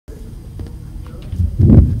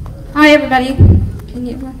Hi, everybody. Can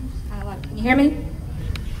you hear me?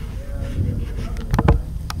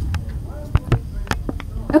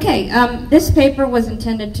 Okay, this paper was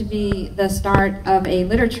intended to be the start of a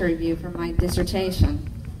literature review for my dissertation.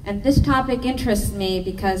 And this topic interests me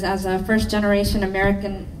because as a first-generation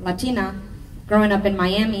American Latina growing up in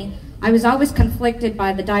Miami, I was always conflicted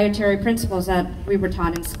by the dietary principles that we were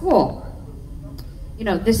taught in school. You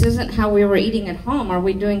know, this isn't how we were eating at home. Are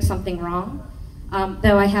we doing something wrong?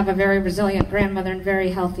 Though I have a very resilient grandmother and very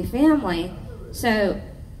healthy family,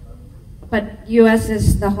 but U.S.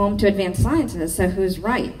 is the home to advanced sciences, so who's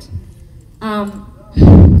right?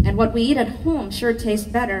 And what we eat at home sure tastes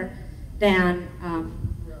better than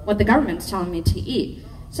what the government's telling me to eat.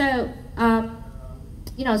 So,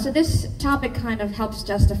 you know, so this topic kind of helps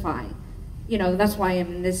justify, you know, that's why I'm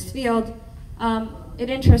in this field. It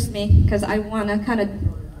interests me because I want to kind of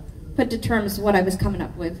put to terms what I was coming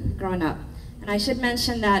up with growing up. And I should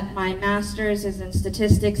mention that my master's is in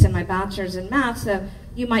statistics and my bachelor's in math, so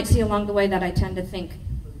you might see along the way that I tend to think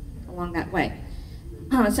along that way.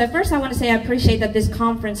 So first I want to say I appreciate that this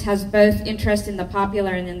conference has both interest in the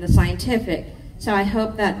popular and in the scientific, so I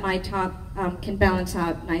hope that my talk can balance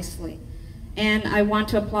out nicely. And I want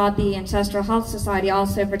to applaud the Ancestral Health Society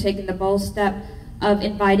also for taking the bold step of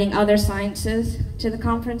inviting other sciences to the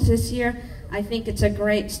conference this year. I think it's a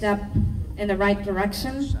great step in the right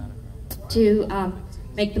direction to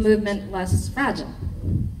make the movement less fragile.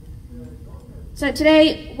 So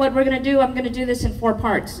today, what we're going to do, I'm going to do this in 4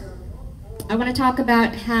 parts. I want to talk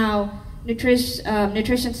about how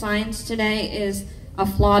nutrition science today is a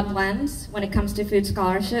flawed lens when it comes to food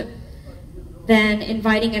scholarship, then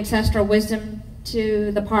inviting ancestral wisdom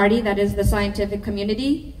to the party, that is the scientific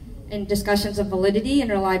community, in discussions of validity and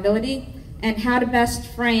reliability, and how to best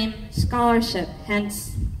frame scholarship,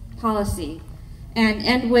 hence policy, and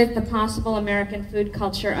end with the possible American food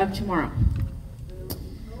culture of tomorrow.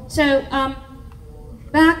 So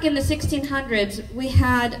back in the 1600s, we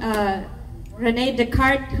had René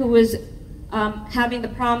Descartes, who was having the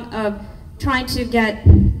problem of trying to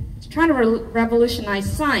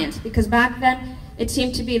revolutionize science, because back then it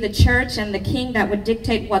seemed to be the church and the king that would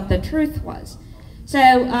dictate what the truth was.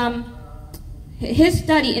 So his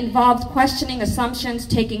study involved questioning assumptions,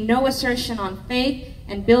 taking no assertion on faith,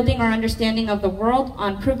 and building our understanding of the world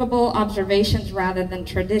on provable observations rather than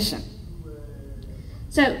tradition.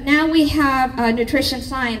 So now we have nutrition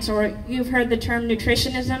science, or you've heard the term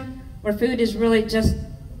nutritionism, where food is really just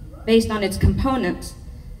based on its components.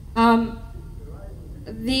 And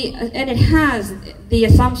it has the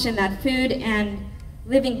assumption that food and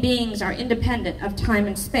living beings are independent of time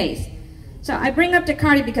and space. So I bring up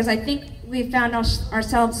Descartes because I think we found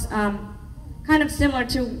ourselves kind of similar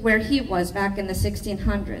to where he was back in the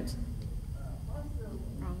 1600s.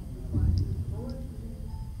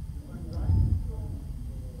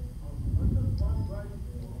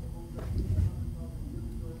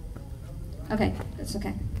 Okay, that's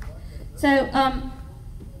okay. So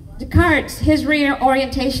Descartes, his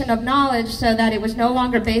reorientation of knowledge so that it was no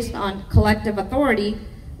longer based on collective authority,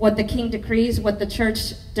 what the king decrees, what the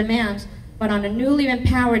church demands, but on a newly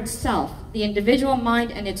empowered self, the individual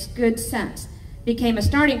mind and its good sense, became a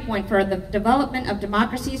starting point for the development of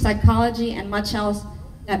democracy, psychology, and much else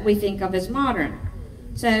that we think of as modern.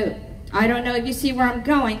 So I don't know if you see where I'm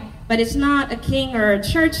going, but it's not a king or a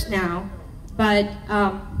church now, but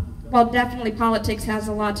well, definitely politics has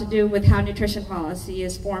a lot to do with how nutrition policy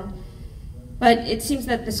is formed. But it seems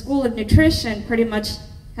that the School of Nutrition pretty much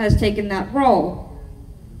has taken that role.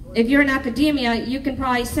 If you're in academia, you can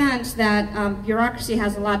probably sense that bureaucracy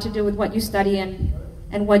has a lot to do with what you study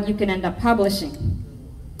and what you can end up publishing.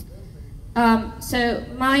 So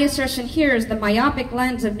my assertion here is the myopic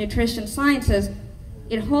lens of nutrition sciences.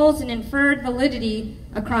 It holds an inferred validity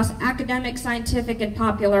across academic, scientific, and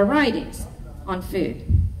popular writings on food.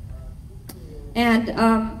 And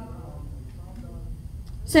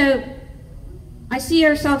so I see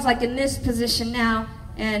ourselves like in this position now,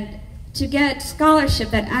 and to get scholarship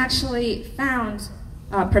that actually founds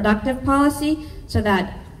productive policy so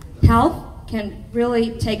that health can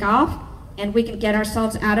really take off and we can get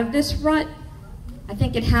ourselves out of this rut, I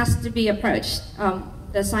think it has to be approached,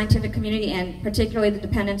 the scientific community and particularly the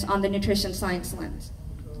dependence on the nutrition science lens.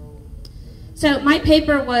 So my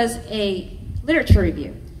paper was a literature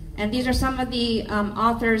review, and these are some of the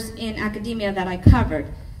authors in academia that I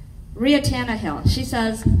covered. Rhea Tannehill, she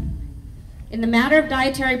says, in the matter of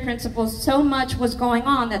dietary principles, so much was going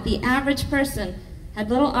on that the average person had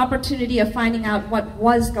little opportunity of finding out what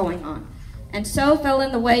was going on, and so fell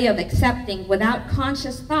in the way of accepting, without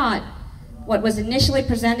conscious thought, what was initially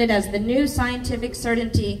presented as the new scientific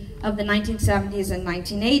certainty of the 1970s and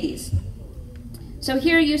 1980s. So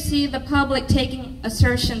here you see the public taking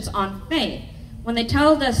assertions on faith. When they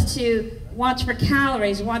told us to watch for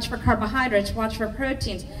calories, watch for carbohydrates, watch for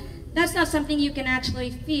proteins, that's not something you can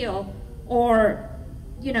actually feel or,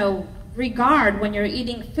 you know, regard when you're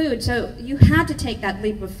eating food. So you had to take that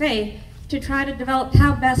leap of faith to try to develop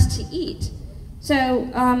how best to eat.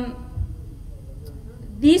 So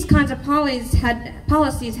these kinds of policies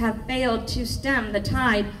have failed to stem the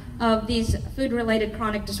tide of these food-related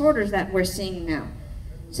chronic disorders that we're seeing now.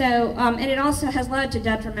 So, and it also has led to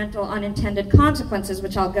detrimental unintended consequences,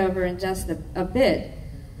 which I'll go over in just a bit.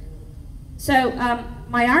 So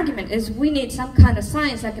my argument is we need some kind of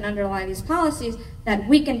science that can underlie these policies, that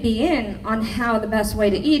we can be in on how the best way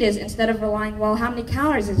to eat is, instead of relying, well, how many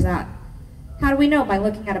calories is that? How do we know? By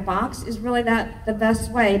looking at a box? Is really that the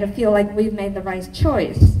best way to feel like we've made the right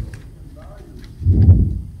choice?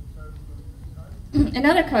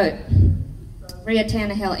 Another quote, Rhea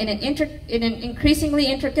Tannehill, in an increasingly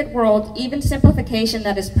intricate world, even simplification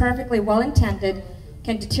that is perfectly well-intended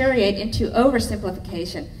can deteriorate into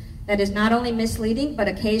oversimplification that is not only misleading, but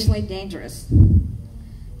occasionally dangerous.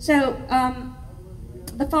 So,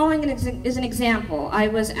 the following is an example. I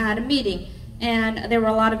was at a meeting, and there were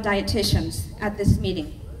a lot of dietitians at this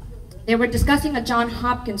meeting. They were discussing a Johns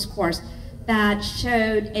Hopkins course that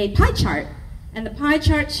showed a pie chart, and the pie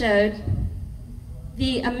chart showed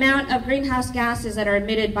the amount of greenhouse gases that are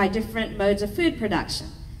emitted by different modes of food production.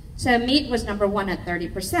 So meat was number one at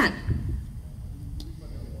 30%.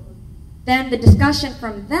 Then the discussion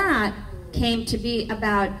from that came to be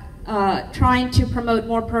about trying to promote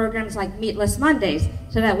more programs like Meatless Mondays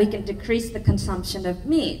so that we can decrease the consumption of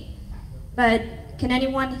meat. But can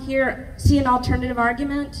anyone here see an alternative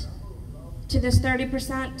argument to this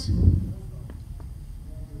 30%?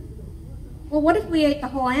 Well, what if we ate the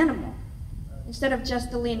whole animal instead of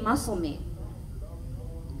just the lean muscle meat?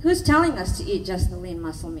 Who's telling us to eat just the lean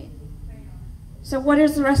muscle meat? So what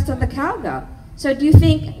does the rest of the cow go? So do you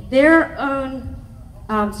think their own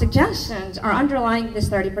suggestions are underlying this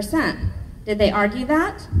 30%? Did they argue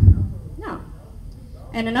that? No.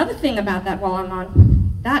 And another thing about that, while I'm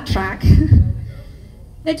on that track,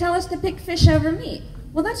 they tell us to pick fish over meat.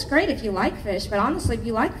 Well, that's great if you like fish, but honestly, if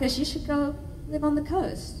you like fish, you should go live on the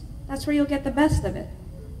coast. That's where you'll get the best of it.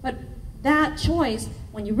 But that choice,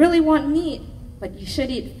 when you really want meat, but you should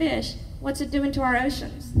eat fish, what's it doing to our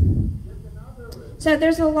oceans? So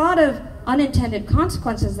there's a lot of unintended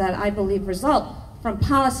consequences that I believe result from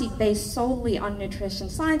policy based solely on nutrition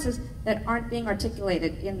sciences that aren't being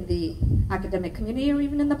articulated in the academic community or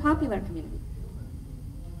even in the popular community.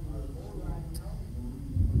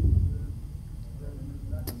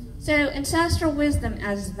 So ancestral wisdom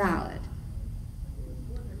as valid.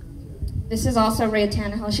 This is also Rhea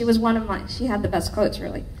Tannehill. She was one of mine. She had the best quotes,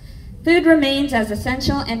 really. Food remains as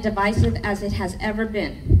essential and divisive as it has ever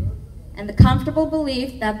been. And the comfortable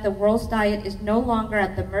belief that the world's diet is no longer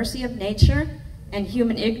at the mercy of nature and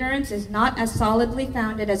human ignorance is not as solidly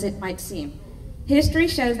founded as it might seem. History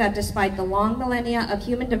shows that despite the long millennia of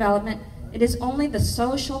human development, it is only the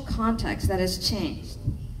social context that has changed.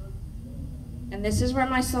 And this is where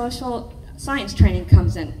my social science training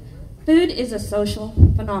comes in. Food is a social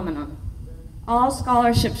phenomenon. All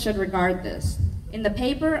scholarship should regard this. In the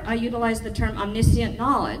paper, I utilize the term omniscient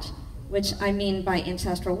knowledge, which I mean by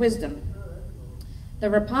ancestral wisdom. The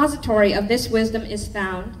repository of this wisdom is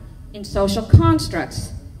found in social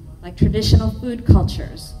constructs, like traditional food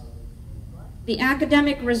cultures. The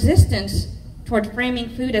academic resistance toward framing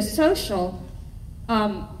food as social,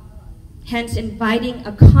 hence inviting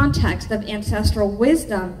a context of ancestral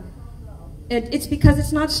wisdom, it's because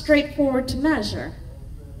it's not straightforward to measure.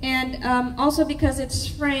 And also because it's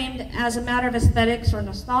framed as a matter of aesthetics or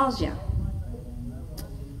nostalgia.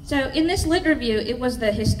 So in this lit review, it was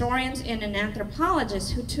the historians and an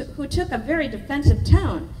anthropologist who took a very defensive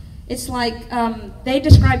tone. It's like they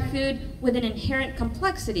describe food with an inherent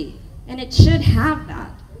complexity, and it should have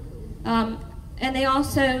that. And they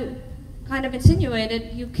also kind of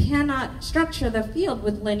insinuated you cannot structure the field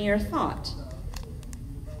with linear thought.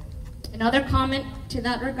 Another comment to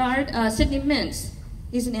that regard, Sidney Mintz,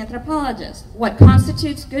 he's an anthropologist. What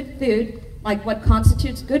constitutes good food, like what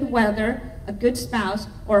constitutes good weather, a good spouse,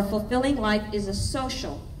 or a fulfilling life is a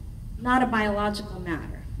social, not a biological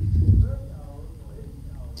matter.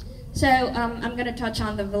 So I'm going to touch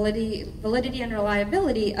on the validity and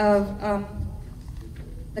reliability of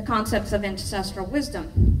the concepts of ancestral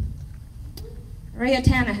wisdom. Rhea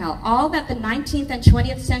Tannehill, all that the 19th and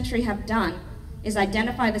 20th century have done is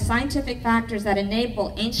identify the scientific factors that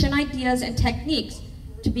enable ancient ideas and techniques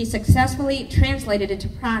to be successfully translated into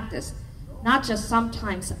practice, not just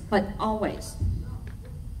sometimes, but always.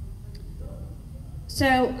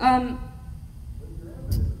 So,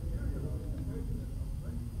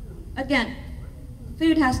 again,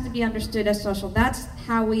 food has to be understood as social. That's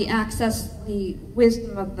how we access the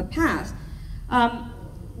wisdom of the past.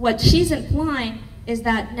 What she's implying is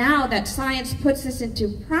that now that science puts this into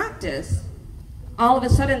practice, all of a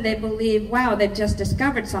sudden they believe, wow, they've just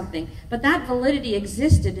discovered something. But that validity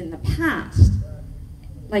existed in the past,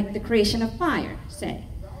 like the creation of fire, say.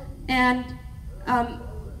 And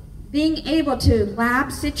being able to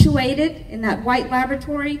lab situated in that white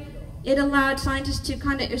laboratory, it allowed scientists to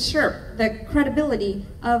kind of assert the credibility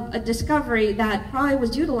of a discovery that probably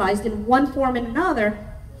was utilized in one form and another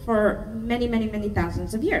for many, many, many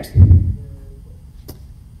thousands of years.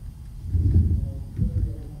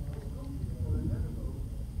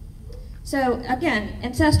 So again,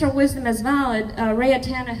 ancestral wisdom is valid. Rhea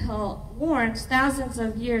Tannehill warns thousands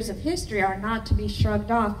of years of history are not to be shrugged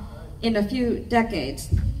off in a few decades.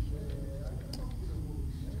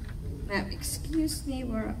 Now, excuse me,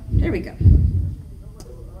 there we go.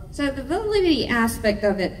 So the validity aspect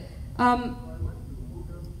of it,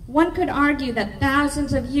 one could argue that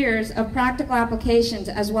thousands of years of practical applications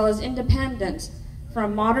as well as independence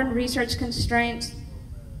from modern research constraints,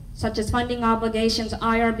 such as funding obligations,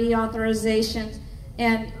 IRB authorizations,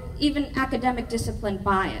 and even academic discipline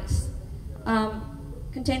bias,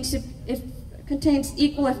 contains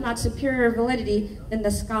equal if not superior validity than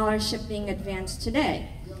the scholarship being advanced today.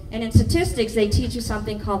 And in statistics, they teach you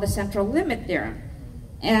something called the central limit theorem.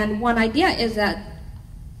 And one idea is that,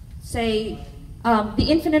 say, the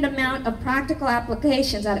infinite amount of practical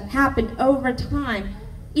applications that have happened over time,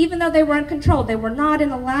 even though they were uncontrolled, they were not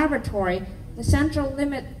in a laboratory, the central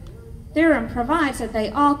limit theorem provides that they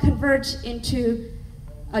all converge into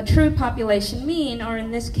a true population mean, or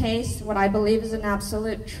in this case, what I believe is an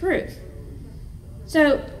absolute truth.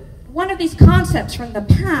 So one of these concepts from the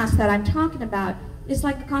past that I'm talking about is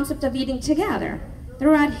like the concept of eating together.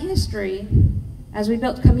 Throughout history, as we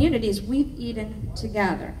built communities, we've eaten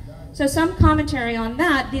together. So some commentary on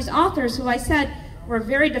that, these authors who I said were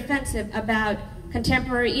very defensive about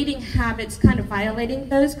contemporary eating habits kind of violating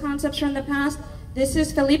those concepts from the past. This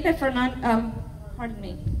is Felipe Fernandez, pardon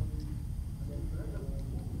me.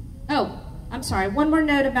 Oh, I'm sorry, one more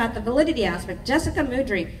note about the validity aspect. Jessica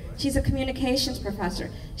Moudry, she's a communications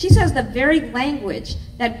professor. She says the very language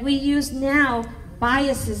that we use now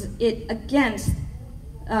biases it against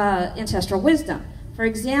ancestral wisdom. For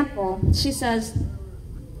example, she says,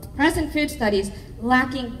 present food studies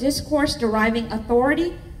lacking discourse deriving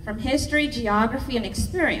authority from history, geography, and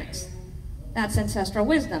experience. That's ancestral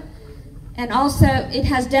wisdom. And also, it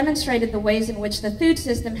has demonstrated the ways in which the food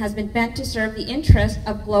system has been bent to serve the interests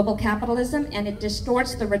of global capitalism, and it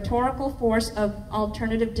distorts the rhetorical force of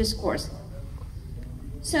alternative discourse.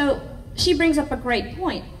 So, she brings up a great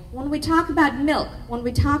point. When we talk about milk, when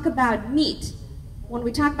we talk about meat, when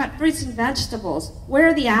we talk about fruits and vegetables, where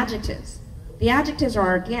are the adjectives? The adjectives are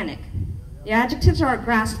organic. The adjectives are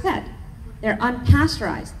grass-fed. They're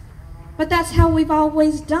unpasteurized. But that's how we've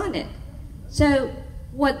always done it. So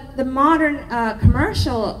what the modern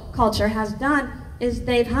commercial culture has done is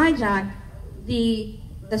they've hijacked the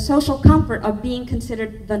social comfort of being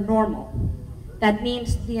considered the normal. That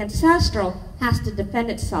means the ancestral has to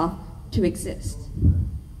defend itself to exist.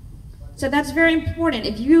 So that's very important.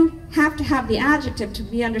 If you have to have the adjective to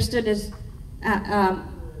be understood as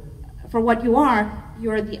for what you are,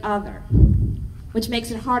 you're the other, which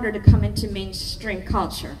makes it harder to come into mainstream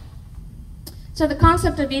culture. So the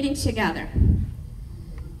concept of eating together.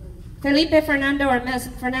 Felipe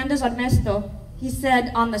Fernandez Armesto, he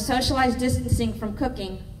said on the socialized distancing from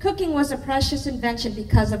cooking, cooking was a precious invention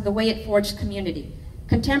because of the way it forged community.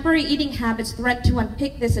 Contemporary eating habits threaten to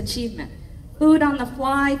unpick this achievement. Food on the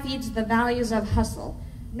fly feeds the values of hustle,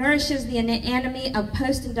 nourishes the enemy of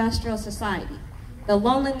post-industrial society. The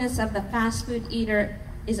loneliness of the fast food eater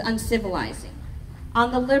is uncivilizing.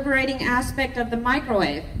 On the liberating aspect of the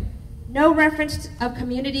microwave, no reference of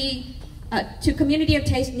community to community of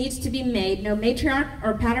taste needs to be made. No matriarch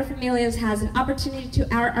or paterfamilias has an opportunity to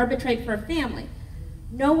arbitrate for a family.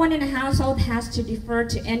 No one in a household has to defer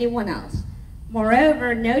to anyone else.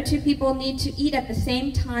 Moreover, no two people need to eat at the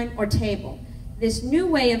same time or table. This new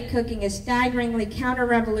way of cooking is staggeringly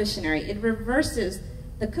counter-revolutionary. It reverses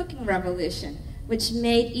the cooking revolution, which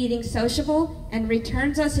made eating sociable and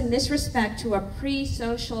returns us in this respect to a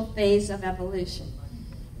pre-social phase of evolution.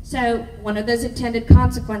 So one of those intended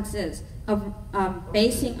consequences of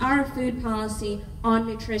basing our food policy on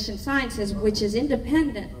nutrition sciences, which is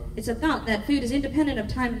independent, it's a thought that food is independent of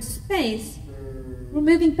time and space, we're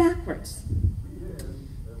moving backwards.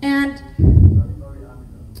 And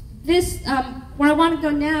this, where I want to go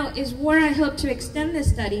now is where I hope to extend this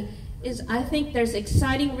study is I think there's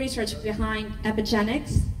exciting research behind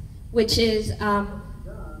epigenetics, which is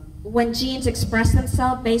when genes express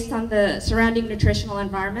themselves based on the surrounding nutritional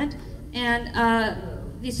environment, and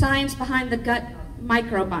the science behind the gut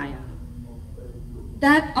microbiome.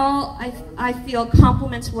 That all, I feel,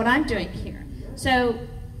 complements what I'm doing here. So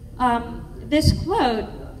this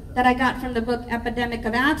quote that I got from the book Epidemic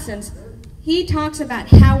of Absence, he talks about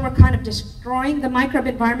how we're kind of destroying the microbe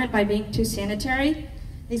environment by being too sanitary.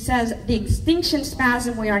 He says, the extinction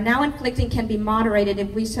spasm we are now inflicting can be moderated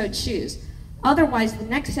if we so choose. Otherwise, the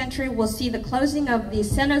next century will see the closing of the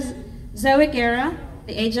Cenozoic era,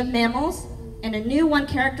 the age of mammals, and a new one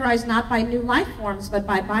characterized not by new life forms, but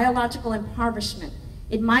by biological impoverishment.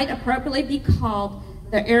 It might appropriately be called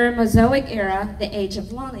the Eramozoic era, the age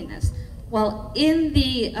of loneliness. Well, in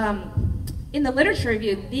the literature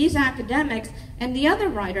review, these academics and the other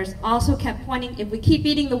writers also kept pointing, if we keep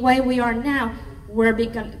eating the way we are now, we're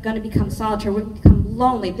going to become solitary, we're going to become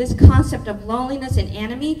lonely. This concept of loneliness and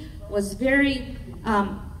anomie was very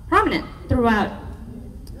prominent throughout.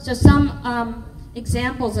 So some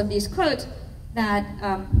examples of these quotes that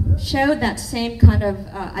show that same kind of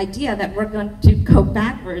idea that we're going to go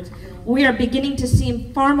backwards. We are beginning to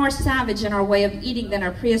seem far more savage in our way of eating than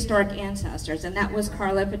our prehistoric ancestors, and that was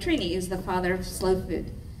Carlo Petrini, who's the father of slow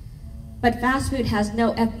food. But fast food has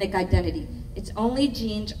no ethnic identity. Its only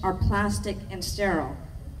genes are plastic and sterile.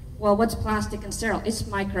 Well, what's plastic and sterile? It's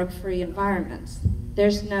microbe-free environments.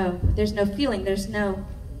 There's no feeling, there's no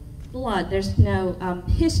blood, there's no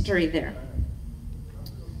history there.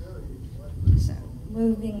 So,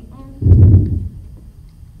 moving on.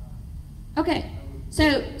 Okay,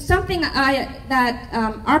 so something that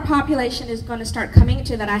our population is going to start coming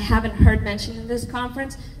to that I haven't heard mentioned in this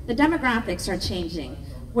conference, the demographics are changing.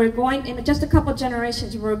 We're going, in just a couple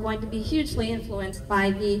generations, we're going to be hugely influenced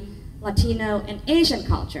by the Latino and Asian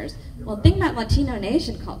cultures. Well, the thing about Latino and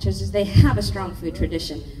Asian cultures is they have a strong food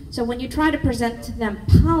tradition. So when you try to present to them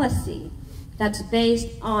policy that's based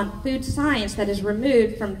on food science that is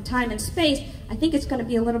removed from time and space, I think it's going to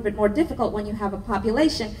be a little bit more difficult when you have a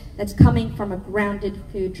population that's coming from a grounded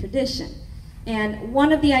food tradition. And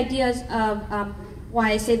one of the ideas of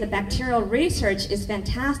why I say the bacterial research is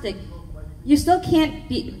fantastic, you still can't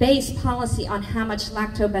base policy on how much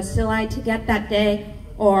lactobacilli to get that day,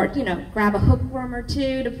 or grab a hookworm or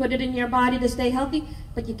two to put it in your body to stay healthy,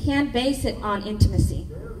 but you can base it on intimacy.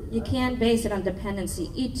 You can base it on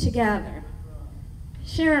dependency. Eat together.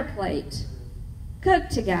 Share a plate. Cook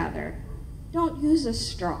together. Don't use a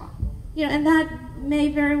straw. And that may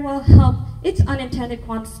very well help. Its unintended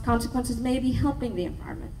consequences may be helping the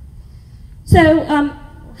environment. So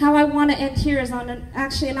how I want to end here is on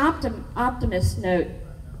actually an optimist note.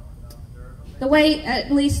 The way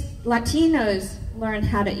at least Latinos learn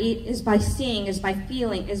how to eat is by seeing, is by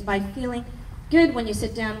feeling good when you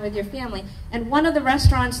sit down with your family. And one of the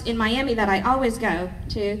restaurants in Miami that I always go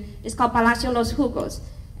to is called Palacio Los Jugos.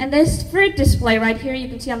 And this fruit display right here, you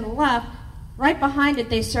can see on the left, right behind it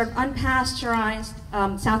they serve unpasteurized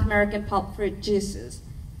South American pulp fruit juices.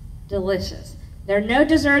 Delicious. There are no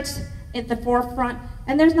desserts at the forefront,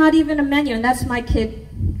 and there's not even a menu, and that's my kid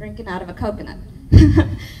drinking out of a coconut.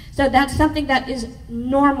 So that's something that is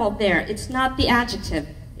normal there. It's not the adjective.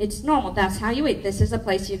 It's normal. That's how you eat. This is a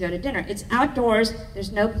place you go to dinner. It's outdoors.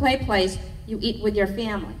 There's no play place. You eat with your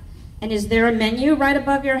family. And is there a menu right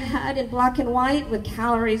above your head in black and white with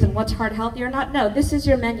calories and what's heart healthy or not? No, this is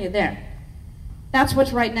your menu there. That's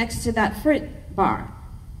what's right next to that fruit bar.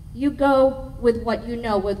 You go with what you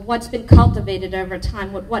know, with what's been cultivated over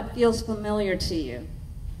time, with what feels familiar to you.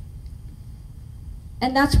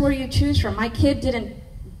 And that's where you choose from. My kid didn't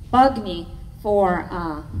bug me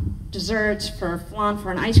for desserts, for flan,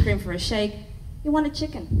 for an ice cream, for a shake. He wanted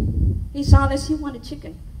chicken. He saw this, he wanted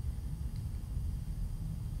chicken.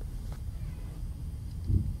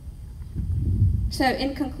 So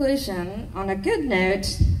in conclusion, on a good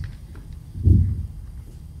note,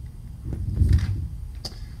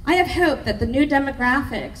 I have hope that the new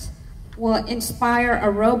demographics will inspire a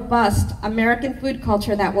robust American food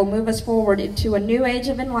culture that will move us forward into a new age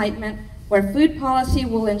of enlightenment where food policy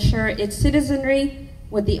will ensure its citizenry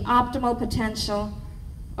with the optimal potential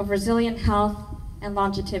of resilient health and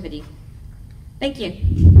longevity. Thank you.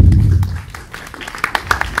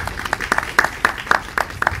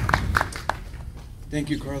 Thank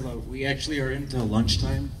you, Karla. We actually are into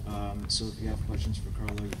lunchtime, so if you have questions for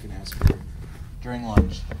Karla, you can ask her during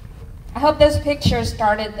lunch. I hope those pictures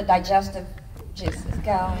started the digestive juices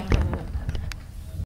going.